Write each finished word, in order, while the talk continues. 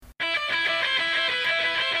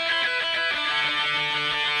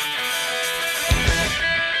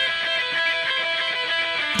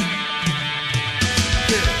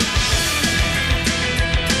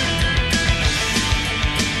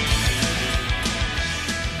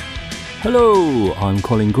Hello, I'm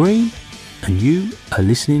Colin Green, and you are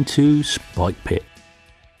listening to Spike Pit.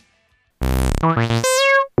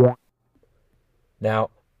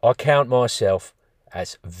 Now, I count myself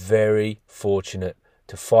as very fortunate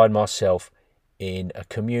to find myself in a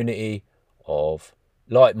community of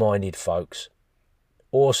like-minded folks,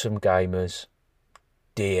 awesome gamers,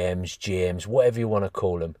 DMs, GMs, whatever you want to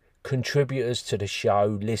call them, contributors to the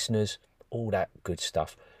show, listeners, all that good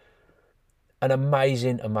stuff. An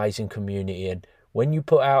amazing community, and when you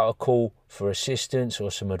put out a call for assistance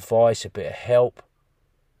or some advice, a bit of help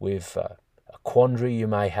with a quandary you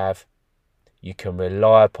may have, you can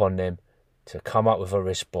rely upon them to come up with a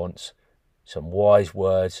response, some wise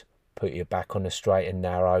words, put you back on the straight and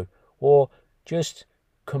narrow, or just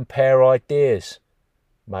compare ideas,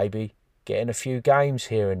 maybe getting a few games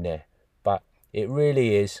here and there. But it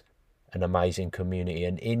really is an amazing community,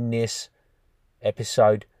 and in this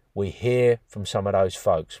episode we hear from some of those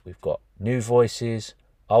folks. We've got new voices,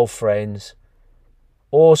 old friends,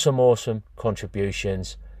 awesome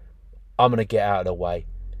contributions. I'm going to get out of the way,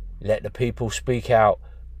 let the people speak out.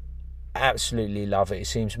 Absolutely love it. It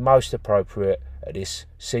seems most appropriate at this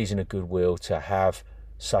season of Goodwill to have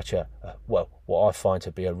such what I find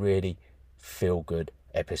to be a really feel-good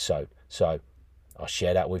episode. So I'll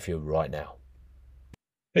share that with you right now.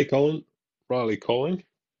 Hey Colin, Riley calling.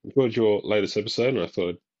 Enjoyed your latest episode, and I thought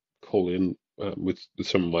I'd call in with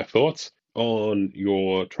some of my thoughts on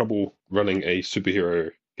your trouble running a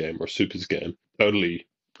superhero game or supers game. Totally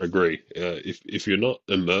agree. If you're not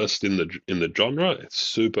immersed in the genre, it's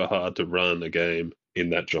super hard to run a game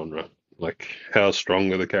in that genre. Like, how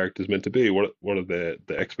strong are the characters meant to be? What are the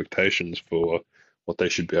expectations for what they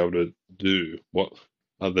should be able to do? What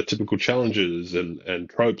are the typical challenges and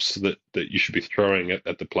tropes that you should be throwing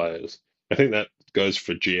at the players? I think that goes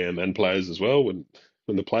for GM and players as well. When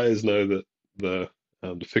the players know that the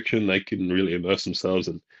fiction, they can really immerse themselves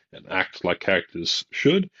and act like characters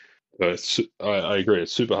should. But I agree,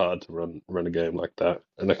 it's super hard to run a game like that.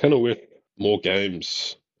 And I kind of wish more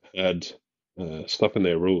games had stuff in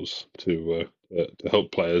their rules to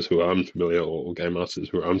help players who are unfamiliar, or game masters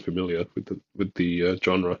who are unfamiliar with the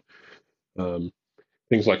genre. Um,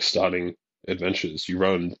 Things like starting adventures. You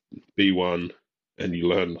run B1 and you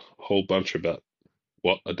learn a whole bunch about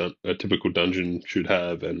what a typical dungeon should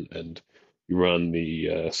have, and you run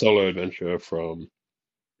the solo adventure from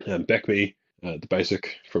BECMI, the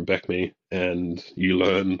basic from BECMI, and you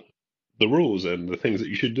learn the rules and the things that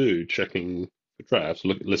you should do, checking for traps,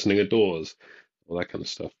 listening at doors, all that kind of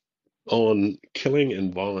stuff. On killing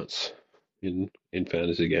and violence in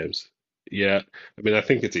fantasy games, yeah, I mean, I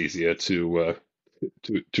think it's easier to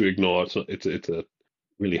ignore. It's a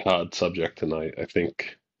really hard subject, and I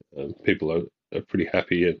think people are pretty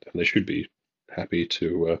happy, and they should be happy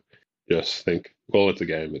to just think, well, it's a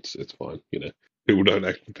game, it's fine. People don't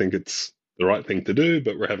actually think it's the right thing to do,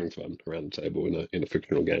 but we're having fun around the table in a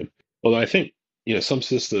fictional game. Although I think some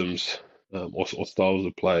systems or styles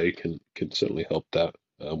of play can certainly help that.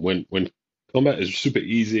 When combat is super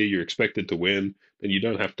easy, you're expected to win, then you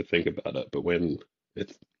don't have to think about it. But when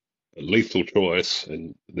it's a lethal choice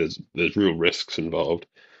and there's real risks involved,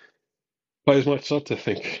 players might start to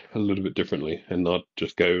think a little bit differently and not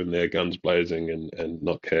just go in there guns blazing and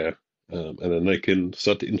not care. And then they can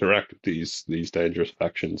start to interact with these dangerous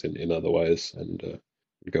factions in other ways and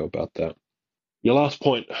go about that. Your last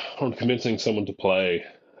point on convincing someone to play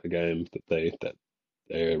a game that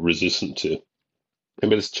they're resistant to, I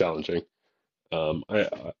mean, it's challenging. I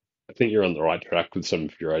think you're on the right track with some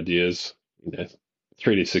of your ideas.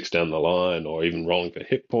 3d6 down the line, or even rolling for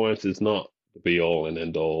hit points, is not the be all and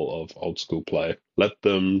end all of old school play. Let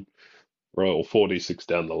them roll 4d6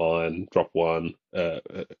 down the line, drop one,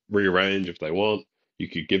 rearrange if they want. You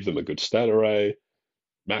could give them a good stat array,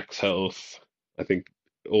 max health. I think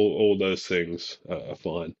all those things are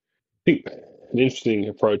fine. I think an interesting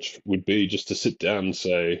approach would be just to sit down and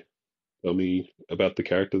say, tell me about the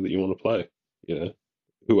character that you want to play.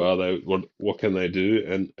 Who are they? What can they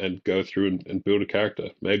do? And go through and build a character.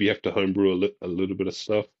 Maybe you have to homebrew a little bit of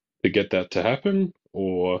stuff to get that to happen,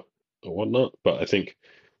 or whatnot. But I think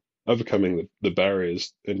overcoming the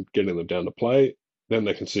barriers and getting them down to play, then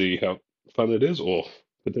they can see how fun it is, or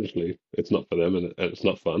potentially it's not for them and it's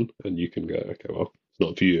not fun, and you can go, okay, well, it's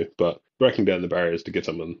not for you. But breaking down the barriers to get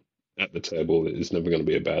someone at the table is never going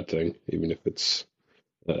to be a bad thing, even if it's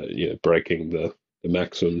breaking the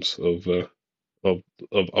maxims of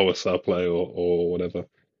OSR play or whatever.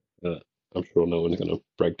 Uh, I'm sure no one's going to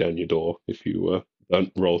break down your door if you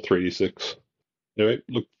don't roll 3d6. Anyway,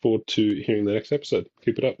 look forward to hearing the next episode.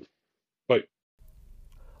 Keep it up. Bye.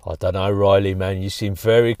 I don't know, Riley, man. You seem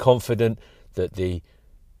very confident that the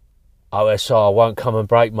OSR won't come and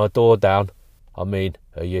break my door down. I mean,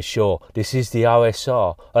 are you sure? This is the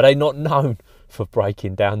OSR. Are they not known for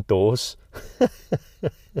breaking down doors?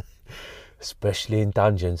 Especially in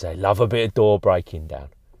dungeons, they love a bit of door breaking down.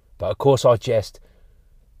 But of course I jest.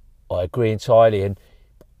 I agree entirely, and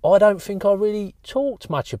I don't think I really talked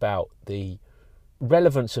much about the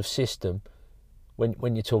relevance of system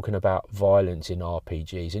when you're talking about violence in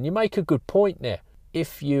RPGs. And you make a good point there.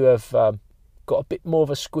 If you have got a bit more of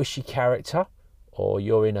a squishy character, or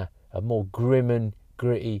you're in a more grim and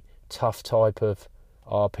gritty, tough type of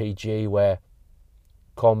RPG where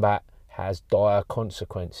combat has dire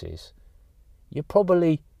consequences, you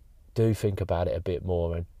probably do think about it a bit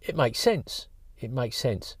more, and it makes sense. It makes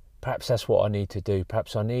sense. Perhaps that's what I need to do.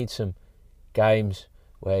 Perhaps I need some games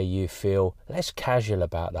where you feel less casual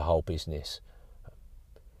about the whole business.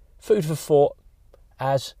 Food for thought,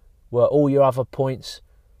 as were all your other points.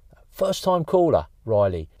 First time caller,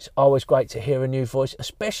 Riley. It's always great to hear a new voice,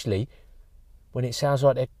 especially when it sounds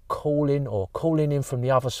like they're calling in from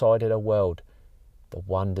the other side of the world. The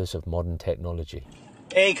wonders of modern technology.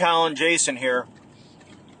 Hey Colin, Jason here.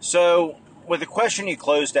 So, with the question you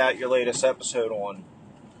closed out your latest episode on,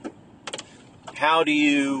 how do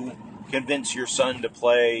you convince your son to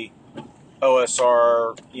play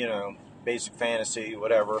OSR, basic fantasy,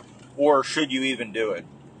 whatever, or should you even do it?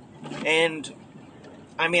 And,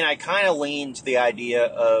 I mean, I kind of lean to the idea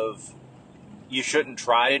of you shouldn't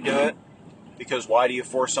try to do it, because why do you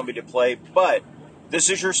force somebody to play? But this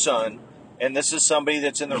is your son, and this is somebody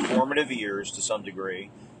that's in their formative years to some degree,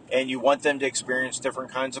 and you want them to experience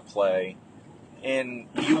different kinds of play, and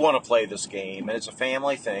you want to play this game, and it's a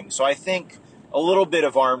family thing. So I think a little bit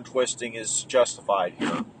of arm twisting is justified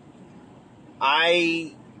here.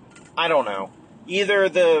 I don't know.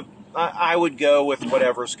 I would go with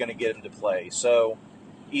whatever's going to get him to play. So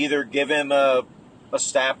either give him a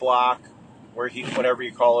stat block, where whatever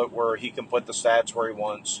you call it, where he can put the stats where he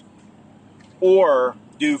wants, or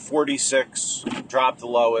do 46, drop the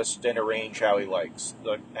lowest, and arrange how he likes,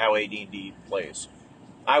 how AD&D plays.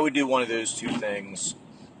 I would do one of those two things,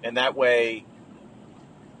 and that way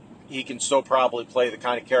he can still probably play the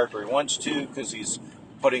kind of character he wants to, because he's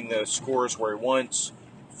putting the scores where he wants.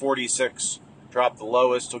 46, drop the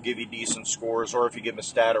lowest, will give you decent scores, or if you give him a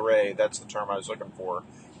stat array, that's the term I was looking for,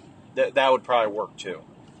 that would probably work too.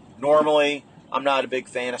 Normally, I'm not a big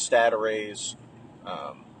fan of stat arrays.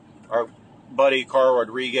 Our buddy Carl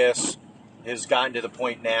Rodriguez has gotten to the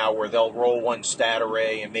point now where they'll roll one stat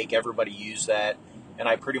array and make everybody use that, and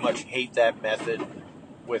I pretty much hate that method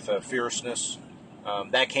with fierceness.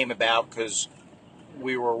 That came about because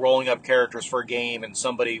we were rolling up characters for a game and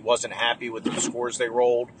somebody wasn't happy with the scores they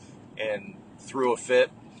rolled and threw a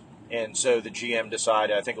fit, and so the GM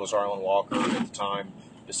decided, I think it was Arlen Walker at the time,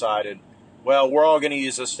 decided, well, we're all going to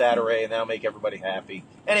use this stat array and that'll make everybody happy.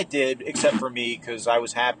 And it did, except for me, because I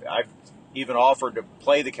was happy. I've even offered to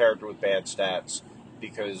play the character with bad stats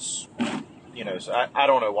because, so I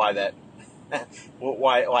don't know why that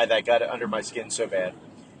why that got under my skin so bad.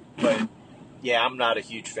 But yeah, I'm not a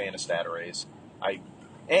huge fan of stat arrays.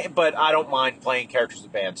 But I don't mind playing characters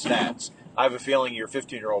with bad stats. I have a feeling your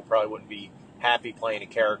 15-year-old probably wouldn't be happy playing a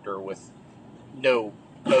character with no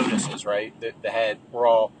bonuses, right? We're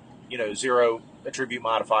all, 0 attribute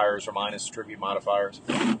modifiers or minus attribute modifiers.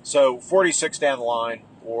 So 46 down the line,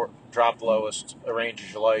 or drop the lowest, arrange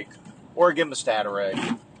as you like, or give them a stat array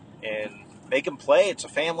and make them play. It's a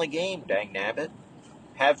family game, dang nabbit.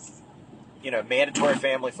 Have, mandatory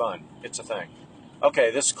family fun. It's a thing.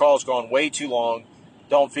 Okay, this call's gone way too long.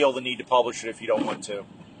 Don't feel the need to publish it if you don't want to.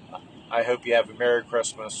 I hope you have a Merry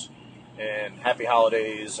Christmas and Happy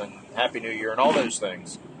Holidays and Happy New Year and all those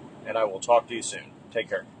things. And I will talk to you soon. Take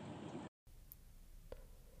care.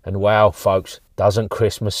 And wow, folks, doesn't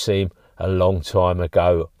Christmas seem a long time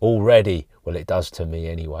ago already? Well, it does to me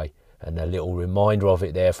anyway. And a little reminder of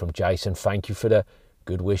it there from Jason. Thank you for the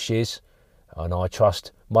good wishes. And I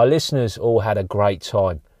trust my listeners all had a great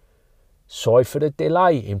time. Sorry for the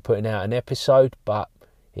delay in putting out an episode, but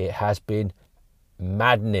it has been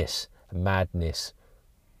madness.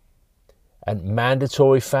 And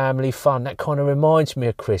mandatory family fun, that kind of reminds me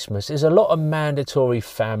of Christmas. There's a lot of mandatory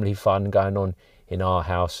family fun going on in our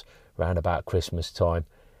house round about Christmas time,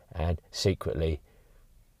 and secretly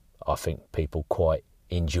I think people quite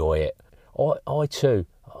enjoy it. I too,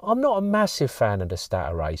 I'm not a massive fan of the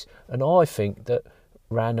stat arrays, and I think that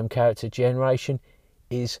random character generation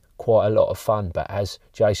is quite a lot of fun, but as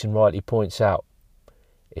Jason rightly points out,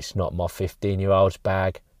 it's not my 15-year-old's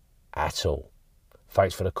bag at all.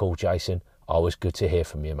 Thanks for the call, Jason. Always good to hear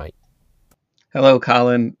from you, mate. Hello,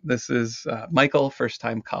 Colin. This is Michael,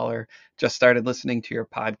 first-time caller. Just started listening to your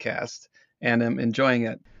podcast, and I'm enjoying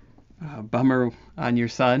it. Bummer on your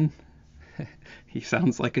son. He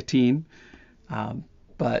sounds like a teen.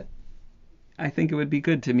 But I think it would be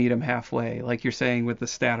good to meet him halfway, like you're saying with the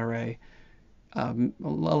stat array.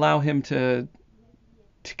 Allow him to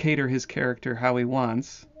cater his character how he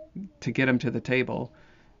wants, to get him to the table.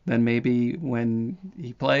 Then maybe when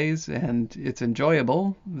he plays and it's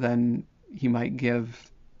enjoyable, then he might give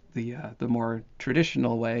the more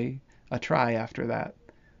traditional way a try after that.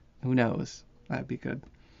 Who knows? That'd be good.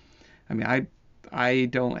 I mean, I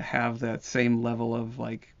don't have that same level of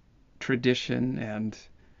like tradition, and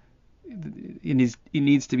it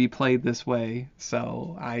needs to be played this way.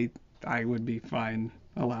 So I would be fine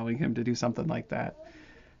allowing him to do something like that.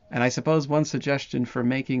 And I suppose one suggestion for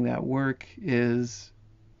making that work is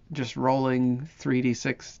just rolling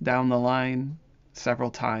 3d6 down the line several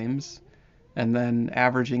times and then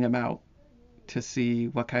averaging them out to see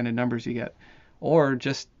what kind of numbers you get. Or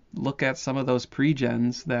just look at some of those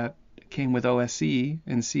pre-gens that came with OSE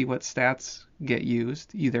and see what stats get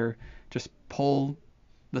used. Either just pull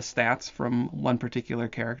the stats from one particular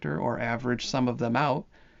character or average some of them out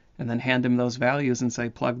and then hand him those values and say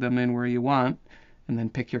plug them in where you want and then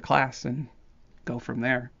pick your class and go from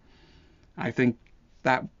there. I think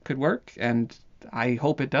that could work, and I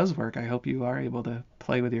hope it does work. I hope you are able to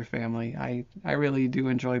play with your family. I really do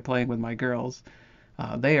enjoy playing with my girls.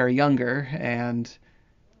 They are younger, and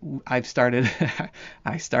I started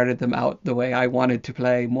them out the way I wanted to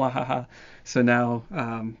play. Mwahaha. So now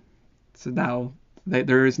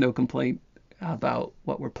there is no complaint about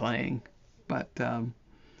what we're playing. But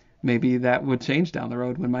maybe that would change down the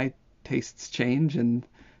road when my tastes change and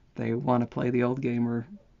they want to play the old game, or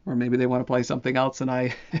maybe they want to play something else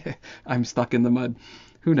and I'm stuck in the mud.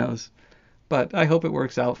 Who knows? But I hope it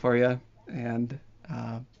works out for you, and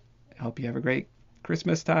I hope you have a great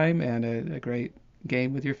Christmas time and a great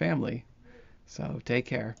game with your family. So take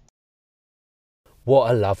care.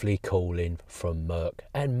 What a lovely call-in from Merc,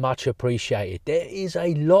 and much appreciated. There is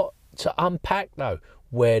a lot to unpack though.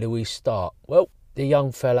 Where do we start? Well, the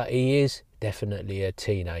young fella, he is definitely a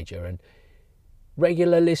teenager, and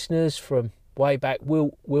regular listeners from way back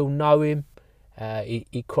will know him.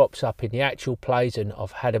 He crops up in the actual plays, and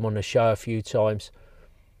I've had him on the show a few times.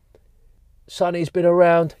 Sonny's been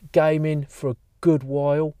around gaming for a good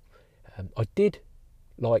while. I did,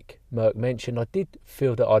 like Merc mentioned, I did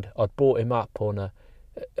feel that I'd brought him up on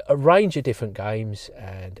a range of different games,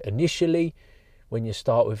 and initially when you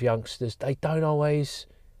start with youngsters, they don't always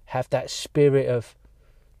have that spirit of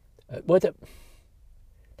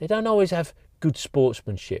they don't always have good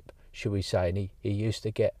sportsmanship, shall we say, and he used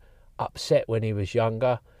to get upset when he was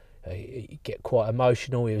younger. He'd get quite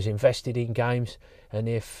emotional. He was invested in games, and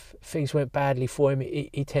if things went badly for him,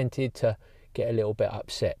 he tended to get a little bit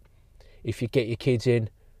upset. If you get your kids in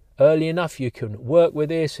early enough, you can work with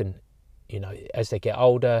this, and you know, as they get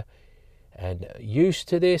older and used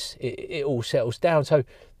to this, it all settles down. So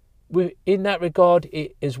in that regard,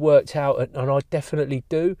 it has worked out, and I definitely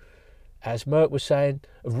do, as Merc was saying,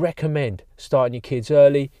 recommend starting your kids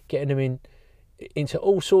early, getting them into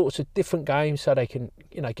all sorts of different games so they can,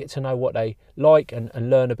 you know, get to know what they like and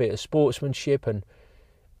learn a bit of sportsmanship and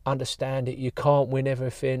understand that you can't win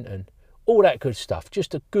everything and all that good stuff.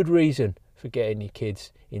 Just a good reason for getting your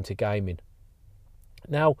kids into gaming.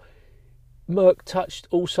 Now, Merc touched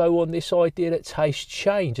also on this idea that tastes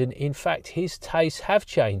change, and in fact his tastes have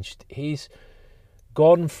changed. He's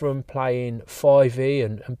gone from playing 5e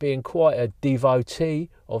and being quite a devotee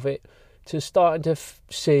of it to starting to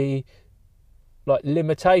see like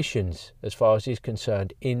limitations as far as he's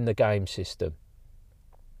concerned in the game system.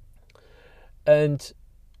 And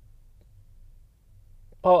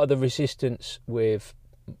part of the resistance with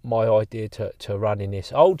my idea to running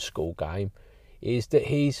this old school game is that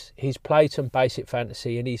he's played some basic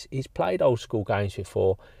fantasy, and he's played old school games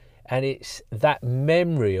before, and it's that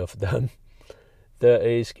memory of them that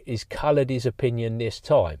is coloured his opinion this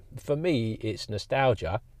time. For me, it's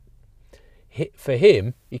nostalgia. For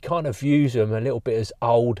him, he kind of views them a little bit as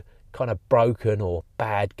old, kind of broken or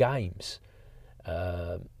bad games,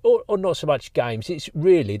 or not so much games. It's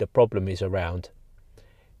really, the problem is around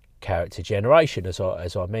character generation, as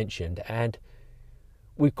I mentioned, and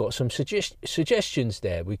we've got some suggestions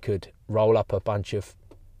there. We could roll up a bunch of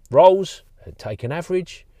rolls and take an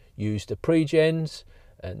average, use the pre-gens,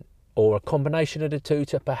 or a combination of the two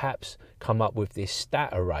to perhaps come up with this stat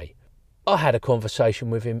array. I had a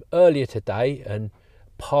conversation with him earlier today and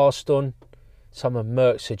passed on some of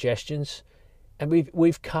Merc's suggestions, and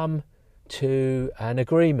we've come to an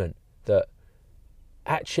agreement that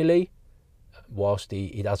actually whilst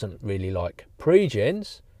he doesn't really like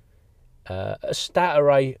pre-gens, a stat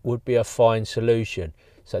array would be a fine solution.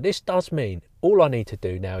 So this does mean all I need to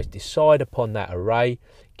do now is decide upon that array,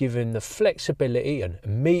 give him the flexibility and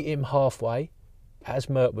meet him halfway, as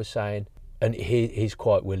Mert was saying, and he's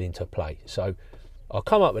quite willing to play. So I'll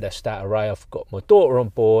come up with a stat array. I've got my daughter on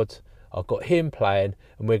board, I've got him playing,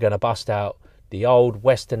 and we're going to bust out the old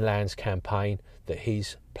Western Lands campaign that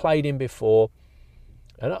he's played in before.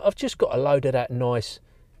 And I've just got a load of that nice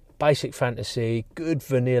basic fantasy, good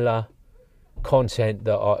vanilla content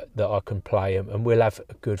that I can play, and we'll have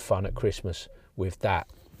good fun at Christmas with that.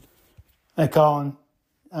 Hey, Colin.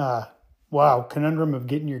 Wow, conundrum of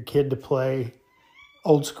getting your kid to play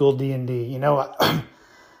old school D&D. You know,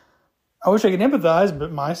 I wish I could empathize,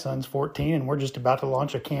 but my son's 14 and we're just about to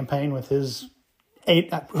launch a campaign with his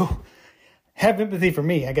 8. Have empathy for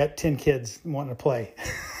me. I got 10 kids wanting to play.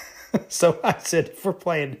 So I said, if we're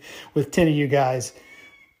playing with 10 of you guys,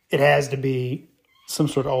 it has to be some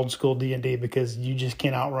sort of old school D&D, because you just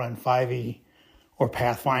can't outrun 5e or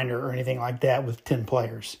Pathfinder or anything like that with 10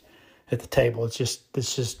 players at the table. It's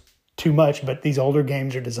just too much. But these older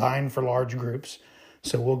games are designed for large groups,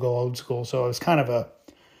 so we'll go old school. So it was kind of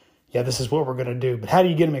this is what we're going to do. But how do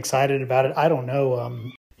you get them excited about it? I don't know.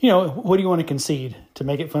 What do you want to concede to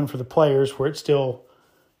make it fun for the players where it's still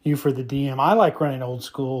you for the DM? I like running old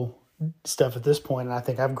school stuff at this point, and I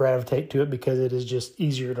think I've gravitated to it because it is just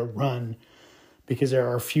easier to run, because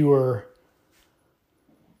there are fewer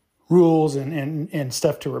rules and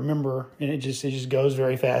stuff to remember, and it just goes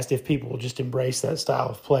very fast if people will just embrace that style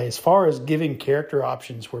of play. As far as giving character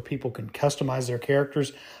options where people can customize their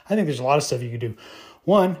characters, I think there's a lot of stuff you could do.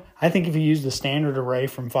 One, I think if you use the standard array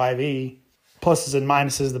from 5e, pluses and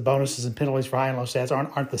minuses, the bonuses and penalties for high and low stats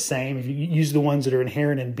aren't the same. If you use the ones that are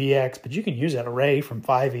inherent in BX, but you can use that array from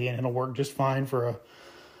 5e and it'll work just fine for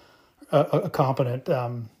a competent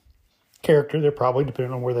character. They're probably,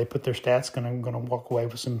 depending on where they put their stats, going to walk away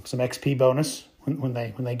with some XP bonus when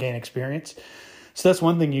they gain experience. So that's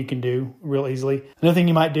one thing you can do real easily. Another thing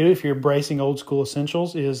you might do if you're embracing old school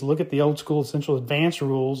essentials is look at the old school essential advanced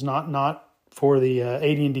rules, not for the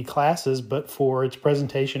AD&D classes, but for its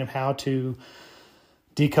presentation of how to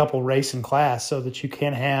decouple race and class, so that you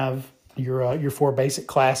can have your 4 basic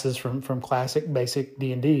classes from classic basic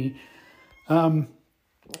D&D,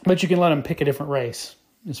 but you can let them pick a different race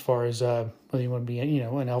as far as whether you want to be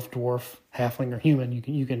an elf, dwarf, halfling, or human.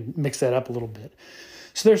 You can mix that up a little bit.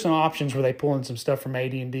 So there's some options where they pull in some stuff from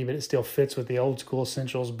AD&D, but it still fits with the old school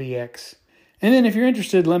essentials BX. And then if you're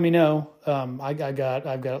interested, let me know. I've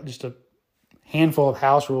got just a handful of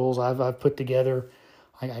house rules I've put together.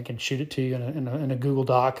 I can shoot it to you in a Google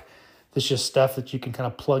Doc. That's just stuff that you can kind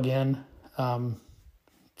of plug in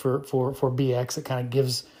for BX. It kind of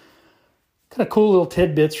gives kind of cool little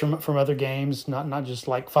tidbits from other games, not just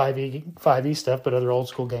like 5e stuff, but other old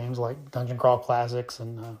school games like Dungeon Crawl Classics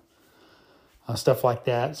and stuff like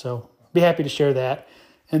that. So be happy to share that.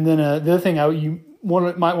 And then the other thing you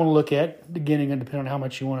might want to look at, beginning and depending on how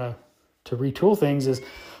much you want to retool things, is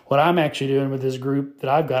what I'm actually doing with this group that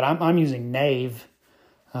I've got. I'm using Knave.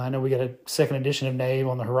 I know we got a second edition of Knave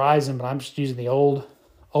on the horizon, but I'm just using the old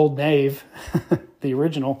Knave, the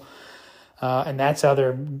original, and that's how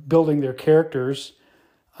they're building their characters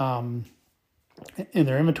in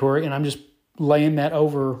their inventory. And I'm just laying that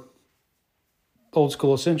over old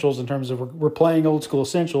school essentials in terms of we're playing old school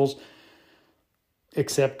essentials,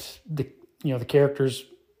 except the characters,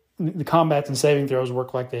 the combats and saving throws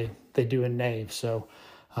work like they do in Knave. So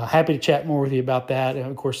happy to chat more with you about that. And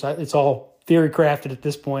of course, it's all theory crafted at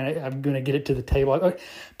this point. I'm going to get it to the table. I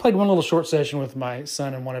played one little short session with my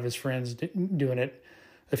son and one of his friends doing it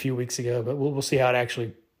a few weeks ago, but we'll see how it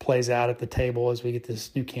actually plays out at the table as we get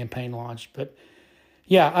this new campaign launched. But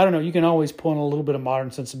yeah, I don't know. You can always pull in a little bit of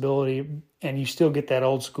modern sensibility, and you still get that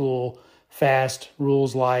old school, fast,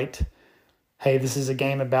 rules light. Hey, this is a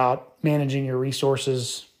game about managing your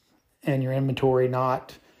resources and your inventory,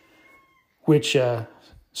 not which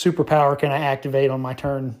superpower can I activate on my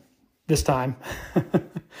turn this time.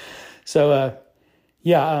 So,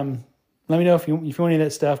 let me know if you want any of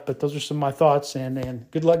that stuff, but those are some of my thoughts, and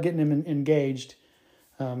good luck getting them engaged.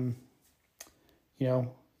 You're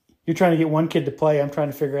trying to get one kid to play. I'm trying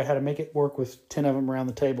to figure out how to make it work with 10 of them around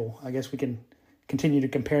the table. I guess we can continue to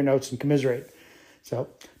compare notes and commiserate. So,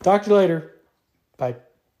 talk to you later. Bye.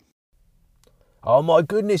 Oh my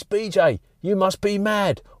goodness, BJ, you must be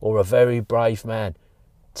mad or a very brave man.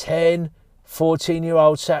 10,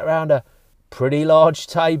 14-year-olds sat round a pretty large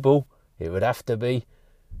table, it would have to be,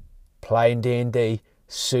 playing D&D,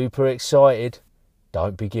 super excited.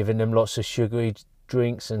 Don't be giving them lots of sugary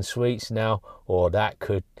drinks and sweets now, or that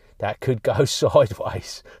could that could go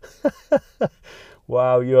sideways.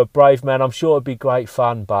 Wow, you're a brave man. I'm sure it'd be great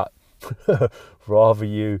fun, but rather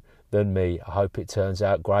you than me. I hope it turns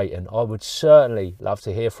out great, and I would certainly love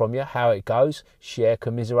to hear from you how it goes. Share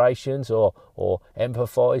commiserations or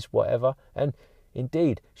empathise, whatever, and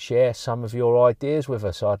indeed share some of your ideas with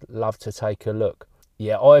us. I'd love to take a look.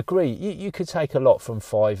 Yeah, I agree. You could take a lot from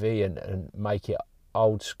 5e and make it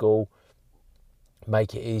old school,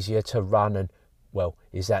 make it easier to run, and well,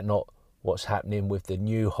 is that not what's happening with the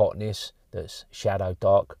new hotness that's Shadow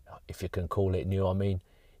Dark, if you can call it new? I mean,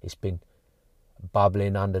 it's been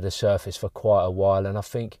bubbling under the surface for quite a while, and I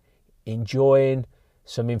think enjoying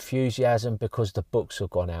some enthusiasm because the books have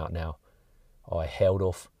gone out now. I held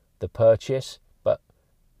off the purchase, but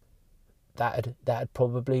that'd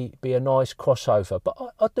probably be a nice crossover. But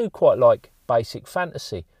I do quite like Basic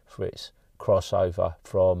Fantasy for its crossover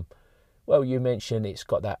from, well, you mentioned it's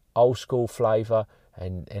got that old school flavour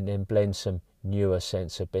and then blend some newer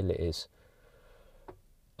sensibilities.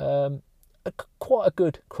 Quite a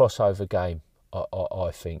good crossover game,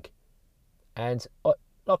 I think. And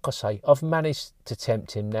like I say, I've managed to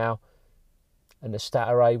tempt him now. And the stat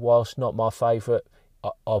array, whilst not my favourite,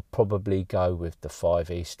 I'll probably go with the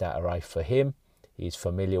 5e stat array for him. He's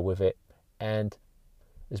familiar with it and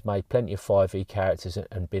has made plenty of 5e characters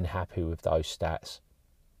and been happy with those stats.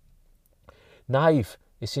 Knave,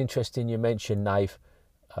 it's interesting you mentioned Knave.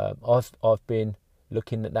 I've been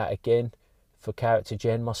looking at that again for character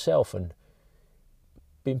gen myself, and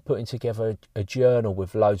been putting together a journal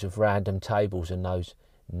with loads of random tables, and those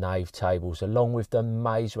Knave tables, along with the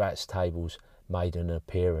Maze Rats tables, made an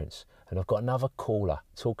appearance. And I've got another caller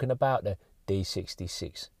talking about the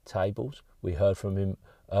D66 tables. We heard from him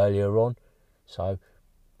earlier on. So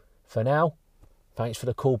for now, thanks for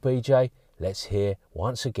the call, BJ. Let's hear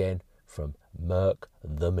once again from Merc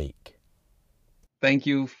the Meek. Thank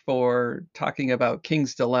you for talking about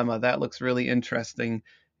King's Dilemma. That looks really interesting,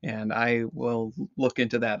 and I will look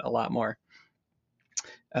into that a lot more.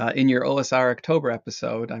 In your OSR October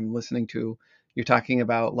episode, I'm listening to, you're talking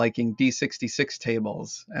about liking D66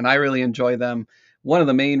 tables, and I really enjoy them. One of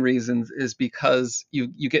the main reasons is because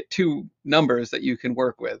you get two numbers that you can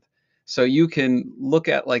work with. So you can look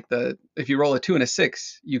at, like, if you roll a 2 and a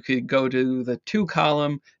 6, you could go to the 2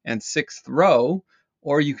 column and 6th row,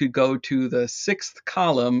 or you could go to the 6th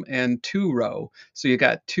column and 2 row. So you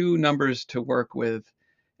got two numbers to work with,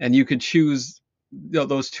 and you could choose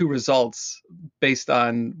those two results based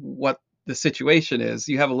on what the situation is.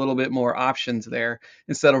 You have a little bit more options there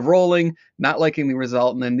instead of rolling, not liking the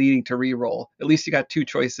result, and then needing to re-roll. At least you got two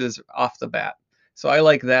choices off the bat. So I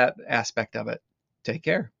like that aspect of it. Take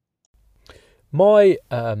care. My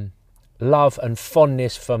love and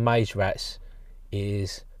fondness for Maze Rats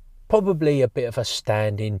is probably a bit of a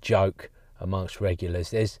standing joke amongst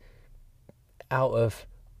regulars. There's, out of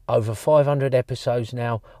over 500 episodes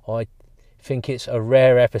now, I think it's a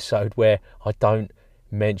rare episode where I don't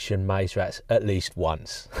mention Maze Rats at least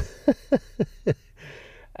once.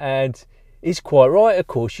 And it's quite right, of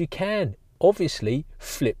course. You can obviously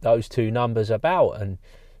flip those two numbers about and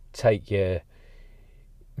take your,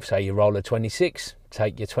 say you roll a 26,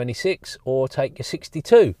 take your 26 or take your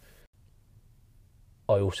 62.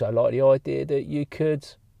 I also like the idea that you could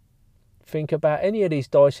think about any of these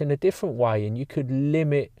dice in a different way, and you could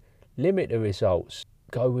limit the results.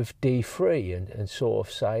 Go with D3 and sort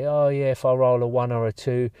of say, oh yeah, if I roll a 1 or a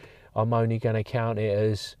 2, I'm only going to count it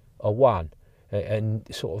as a 1, and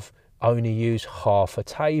sort of only use half a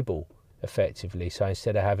table effectively. So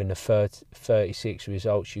instead of having the 36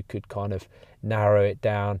 results, you could kind of narrow it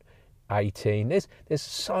down 18. There's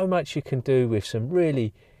so much you can do with some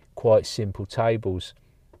really quite simple tables,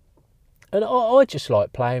 and I just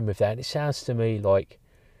like playing with that. It sounds to me like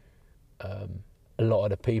a lot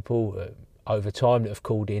of the people over time that have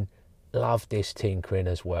called in love this tinkering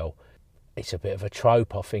as well. It's a bit of a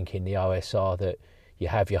trope, I think, in the OSR that you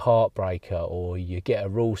have your heartbreaker, or you get a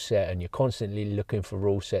rule set and you're constantly looking for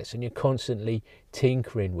rule sets and you're constantly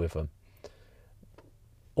tinkering with them.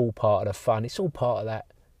 All part of the fun. It's all part of that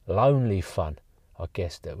lonely fun, I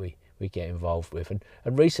guess, that we get involved with. And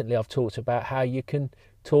recently I've talked about how you can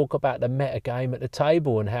talk about the meta game at the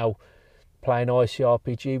table, and how playing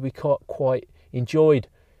ICRPG we quite enjoyed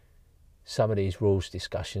some of these rules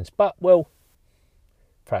discussions. But, well,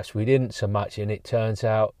 perhaps we didn't so much, and it turns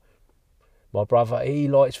out my brother, he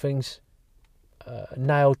likes things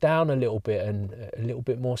nailed down a little bit, and a little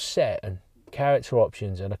bit more set, and character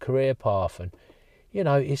options and a career path, and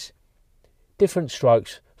it's different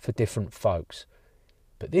strokes for different folks.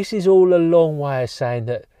 But this is all a long way of saying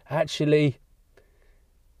that actually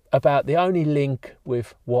about the only link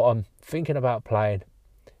with what I'm thinking about playing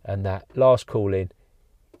And that last call-in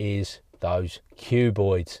is those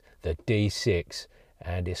cuboids, the D6.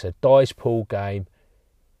 And it's a dice pool game.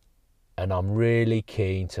 And I'm really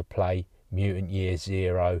keen to play Mutant Year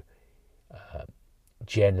Zero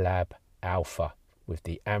Gen Lab Alpha with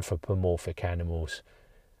the anthropomorphic animals.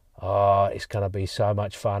 It's going to be so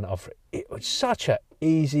much fun. It was such an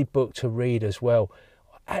easy book to read as well.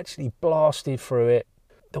 I actually blasted through it.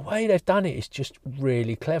 The way they've done it is just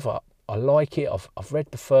really clever. I like it. I've read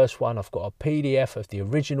the first one. I've got a PDF of the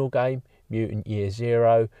original game, Mutant Year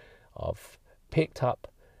Zero. I've picked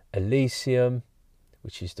up Elysium,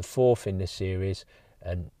 which is the fourth in the series.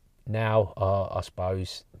 And now I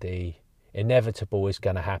suppose the inevitable is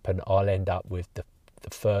going to happen. I'll end up with the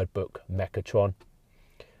third book, Mechatron.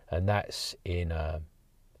 And that's in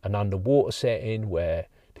an underwater setting where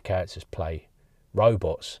the characters play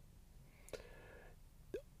robots.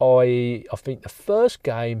 I think the first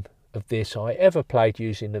game of this I ever played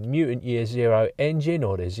using the Mutant Year Zero engine,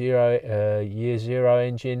 or the Year Zero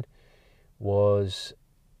engine, was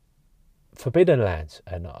Forbidden Lands.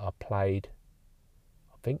 And I played,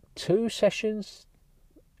 I think, 2 sessions.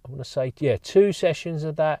 I want to say, yeah, 2 sessions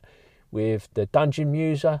of that with the Dungeon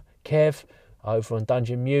Muser, Kev, over on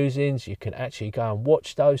Dungeon Musings. You can actually go and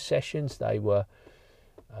watch those sessions. They were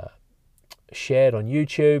shared on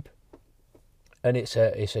YouTube, and it's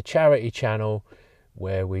a charity channel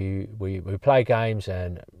where we play games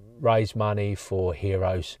and raise money for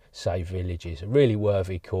Heroes Save Villages. A really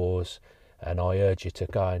worthy cause, and I urge you to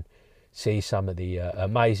go and see some of the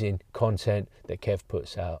amazing content that Kev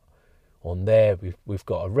puts out on there. We've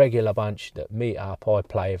got a regular bunch that meet up. I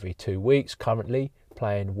play every 2 weeks currently,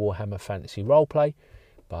 playing Warhammer Fantasy Roleplay,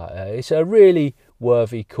 but it's a really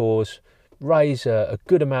worthy cause. Raise a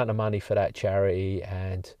good amount of money for that charity,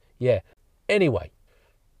 and yeah. Anyway,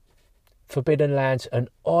 Forbidden Lands, and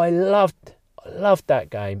I loved that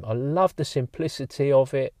game. I loved the simplicity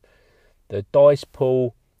of it, the dice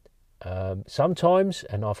pool. Sometimes,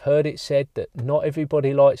 and I've heard it said that not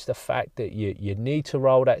everybody likes the fact that you need to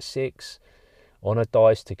roll that 6 on a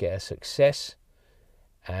dice to get a success.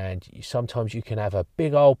 And sometimes you can have a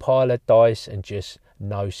big old pile of dice and just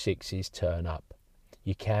no 6s turn up.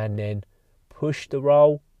 You can then push the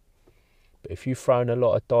roll, but if you've thrown a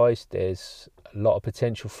lot of dice, there's a lot of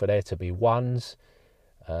potential for there to be 1s,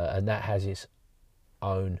 and that has its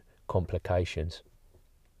own complications.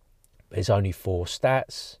 There's only 4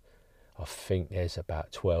 stats. I think there's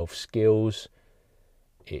about 12 skills.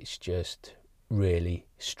 It's just really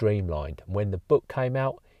streamlined. And when the book came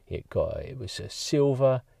out, it was a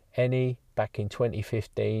silver ENnie back in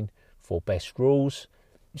 2015 for best rules.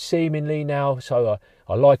 Seemingly now, so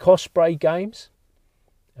I like Osprey games,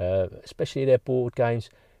 especially their board games,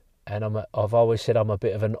 and I've always said I'm a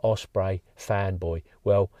bit of an Osprey fanboy.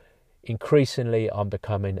 Well, increasingly I'm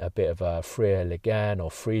becoming a bit of a Freya Ligan or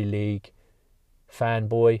Free League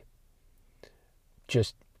fanboy.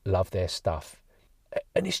 Just love their stuff.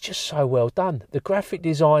 And it's just so well done. The graphic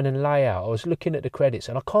design and layout, I was looking at the credits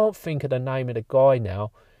and I can't think of the name of the guy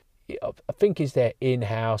now. I think he's their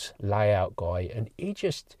in-house layout guy, and he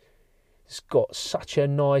just has got such a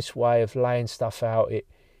nice way of laying stuff out.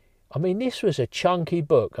 I mean, this was a chunky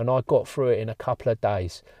book and I got through it in a couple of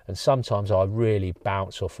days, and sometimes I really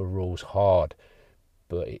bounce off the rules hard,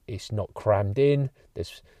 but it's not crammed in.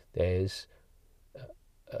 There's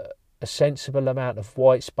a sensible amount of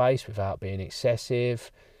white space without being excessive.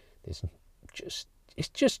 It's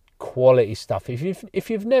just quality stuff. If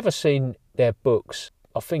you've never seen their books,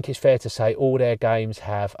 I think it's fair to say all their games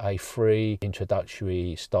have a free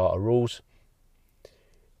introductory starter rules.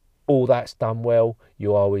 All that's done well.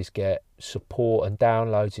 You always get support and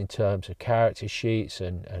downloads in terms of character sheets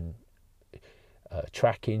and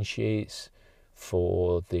tracking sheets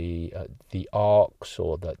for the arcs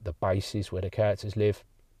or the bases where the characters live.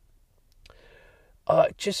 I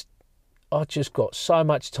just got so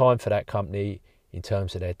much time for that company in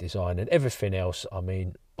terms of their design and everything else. I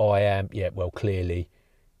mean, clearly,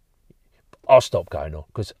 I'll stop going on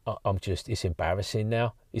because it's embarrassing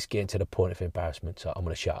now. It's getting to the point of embarrassment, so I'm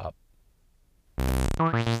going to shut up.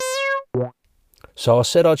 So I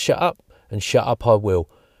said I'd shut up, and shut up I will.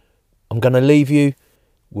 I'm going to leave you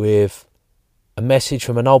with a message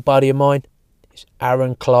from an old buddy of mine. It's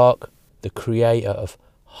Aaron Clark, the creator of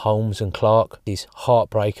Holmes and Clark, his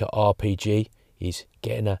Heartbreaker RPG. He's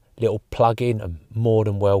getting a little plug-in and more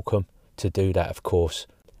than welcome to do that, of course.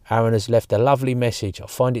 Aaron has left a lovely message. I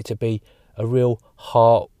find it to be a real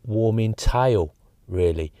heart-warming tale,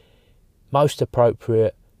 really. Most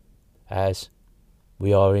appropriate as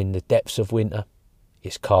we are in the depths of winter.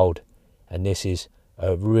 It's cold, and this is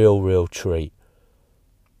a real treat.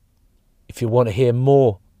 If you want to hear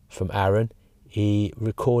more from Aaron. He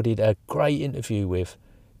recorded a great interview with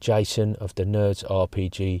Jason of the Nerds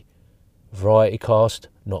RPG Variety Cast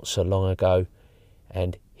not so long ago,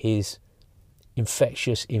 and his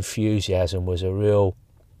infectious enthusiasm was a real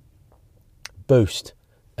boost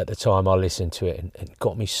at the time I listened to it, and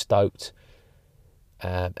got me stoked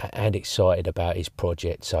and excited about his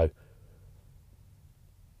project. So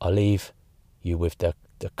I'll leave you with the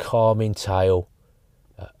calming tale,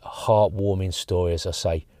 a heartwarming story, as I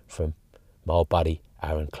say, from my old buddy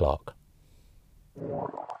Aaron Clark.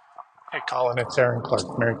 Hey Colin, it's Aaron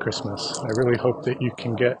Clark. Merry Christmas. I really hope that you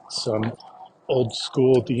can get some old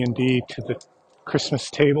school D&D to the Christmas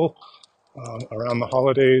table around the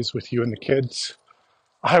holidays with you and the kids.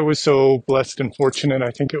 I was so blessed and fortunate.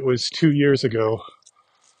 I think it was 2 years ago,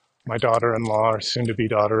 my daughter-in-law, or soon-to-be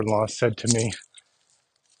daughter-in-law, said to me,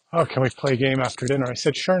 "Oh, can we play a game after dinner?" I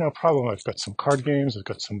said, "Sure, no problem. I've got some card games. I've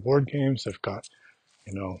got some board games. I've got,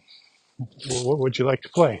 what would you like to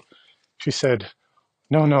play?" She said,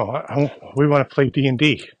 "No, we want to play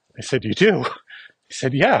D&D." I said, "You do?" He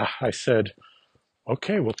said, "Yeah." I said,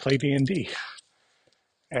 "Okay, we'll play D&D."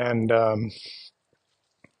 And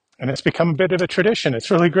it's become a bit of a tradition.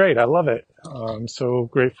 It's really great. I love it. I'm so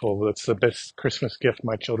grateful. It's the best Christmas gift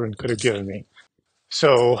my children could have given me.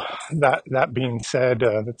 So that being said,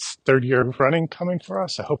 it's third year running coming for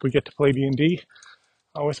us. I hope we get to play D&D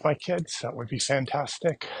with my kids. That would be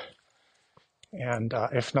fantastic. And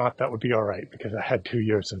if not, that would be all right, because I had 2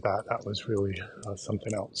 years of that. That was really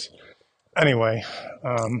something else. Anyway,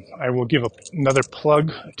 I will give another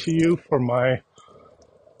plug to you for my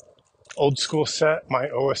old school set, my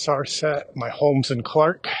OSR set, my Holmes and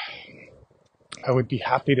Clark. I would be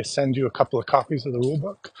happy to send you a couple of copies of the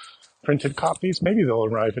rulebook, printed copies. Maybe they'll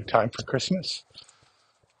arrive in time for Christmas.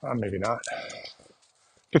 Maybe not.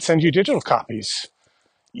 Could send you digital copies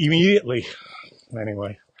immediately.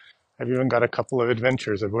 Anyway, I've even got a couple of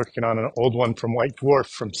adventures. I'm working on an old one from White Dwarf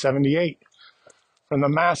from '78, from the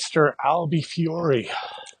master Albi Fiore.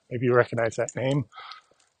 Maybe you recognize that name.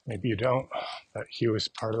 Maybe you don't, but he was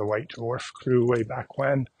part of the White Dwarf crew way back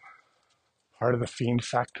when. Part of the Fiend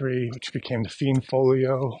Factory, which became the Fiend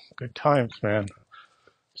Folio. Good times, man.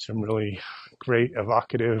 Some really great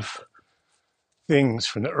evocative things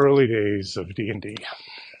from the early days of D&D.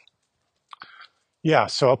 Yeah,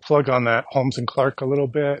 so I'll plug on that Holmes and Clark a little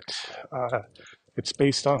bit. It's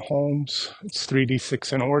based on Holmes. It's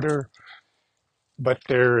 3d6 in order, but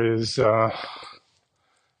there is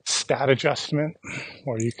stat adjustment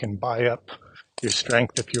where you can buy up your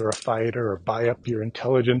strength if you're a fighter, or buy up your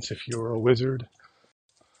intelligence if you're a wizard.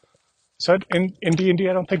 So in D&D,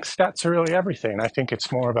 I don't think stats are really everything. I think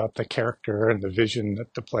it's more about the character and the vision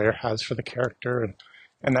that the player has for the character,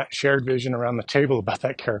 and that shared vision around the table about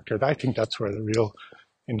that character. I think that's where the real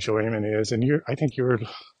enjoyment is. And I think you were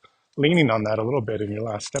leaning on that a little bit in your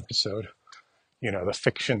last episode. The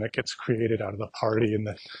fiction that gets created out of the party and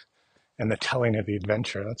the telling of the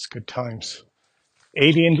adventure. That's good times.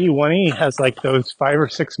 AD&D 1E has like those 5 or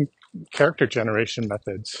 6 character generation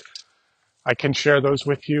methods. I can share those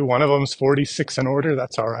with you. One of them is 46 in order.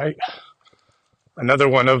 That's all right. Another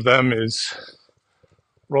one of them is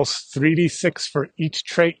roll 3d6 for each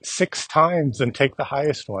trait 6 times and take the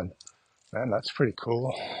highest one. Man, that's pretty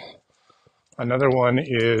cool. Another one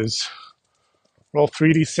is roll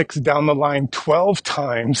 3d6 down the line 12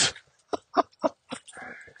 times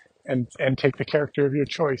and take the character of your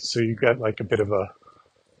choice. So you get like a bit of a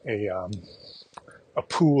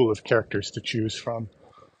pool of characters to choose from.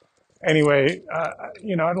 Anyway, I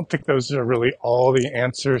don't think those are really all the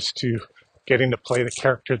answers to getting to play the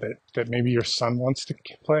character that maybe your son wants to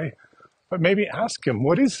play. But maybe ask him,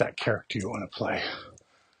 what is that character you want to play?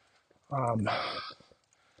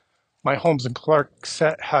 My Holmes and Clark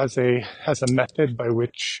set has a method by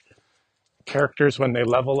which characters, when they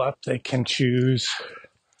level up, they can choose,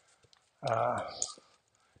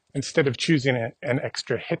 instead of choosing an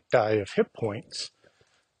extra hit die of hit points,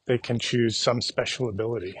 they can choose some special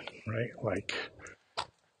ability, right? Like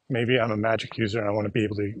maybe I'm a magic user and I want to be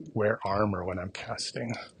able to wear armor when I'm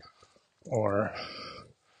casting. Or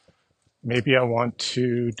maybe I want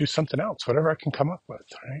to do something else, whatever I can come up with,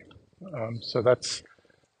 right? So that's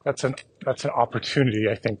an opportunity,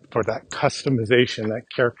 I think, for that customization, that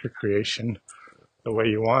character creation, the way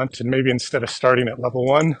you want. And maybe instead of starting at level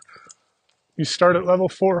 1, you start at level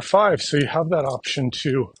 4 or 5, so you have that option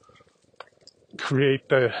to create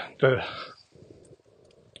the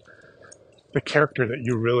character that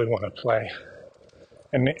you really want to play.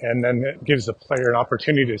 And then it gives the player an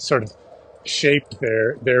opportunity to sort of shape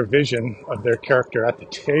their vision of their character at the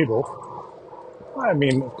table. I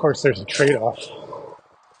mean, of course, there's a trade-off.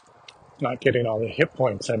 not getting all the hit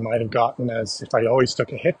points I might have gotten as if I always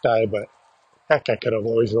took a hit die, but heck, I could have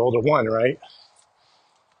always rolled a 1, right?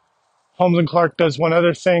 Holmes and Clark does one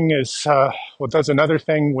other thing does another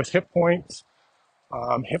thing with hit points.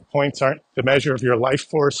 Hit points aren't the measure of your life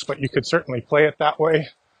force, but you could certainly play it that way.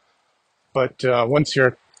 But once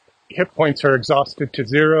your hit points are exhausted to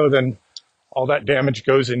 0, then all that damage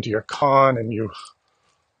goes into your con, and you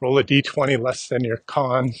roll a d20 less than your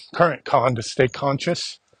current con to stay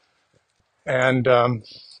conscious. And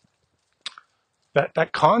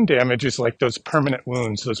that con damage is like those permanent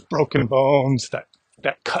wounds, those broken bones, that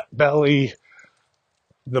cut belly,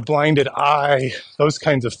 the blinded eye, those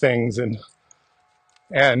kinds of things.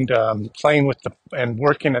 And playing with and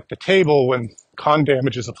working at the table when con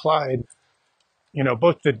damage is applied,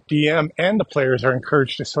 both the DM and the players are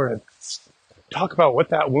encouraged to sort of talk about what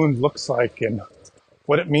that wound looks like and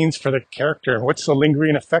what it means for the character and what's the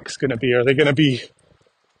lingering effects going to be. Are they going to be,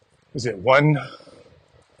 is it one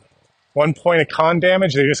point of con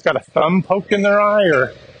damage? They just got a thumb poked in their eye,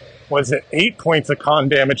 or was it 8 points of con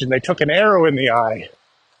damage and they took an arrow in the eye?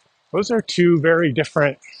 Those are two very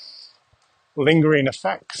different lingering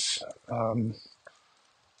effects.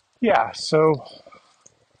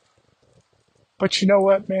 But you know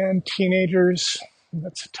what, man? Teenagers,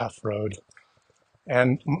 that's a tough road.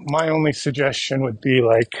 And my only suggestion would be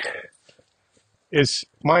is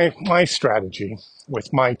my strategy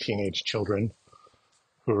with my teenage children,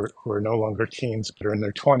 who are no longer teens but are in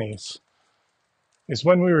their 20s, is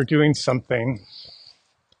when we were doing something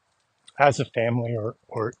as a family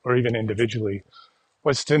or even individually,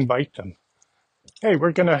 was to invite them. Hey,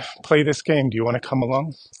 we're gonna play this game. Do you want to come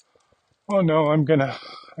along? Oh no, I'm gonna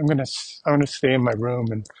stay in my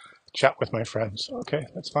room and chat with my friends. Okay,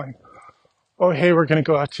 that's fine. Oh hey, we're gonna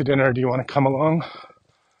go out to dinner. Do you want to come along?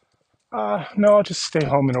 No, I'll just stay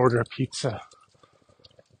home and order a pizza.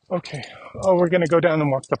 Okay. Oh, we're gonna go down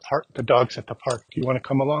and walk the dogs at the park. Do you want to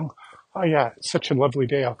come along? Oh yeah, it's such a lovely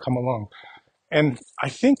day. I'll come along. And I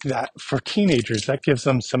think that for teenagers, that gives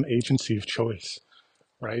them some agency of choice,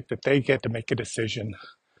 right? That they get to make a decision.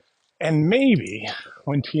 And maybe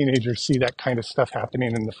when teenagers see that kind of stuff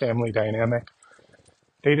happening in the family dynamic,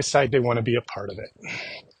 they decide they want to be a part of it.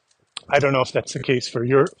 I don't know if that's the case for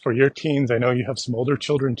your teens. I know you have some older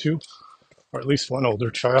children too, or at least one older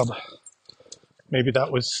child. Maybe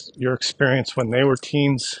that was your experience when they were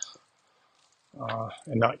teens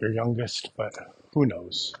and not your youngest, but who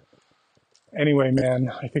knows? Anyway,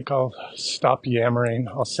 man, I think I'll stop yammering.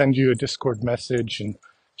 I'll send you a Discord message and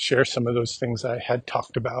share some of those things I had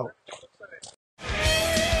talked about.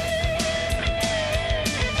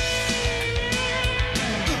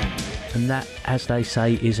 And that, as they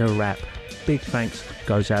say, is a wrap. Big thanks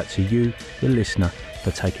goes out to you, the listener,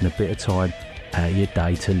 for taking a bit of time out of your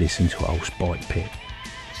day to listen to old Spike Pit.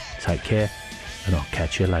 Take care, and I'll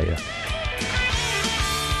catch you later.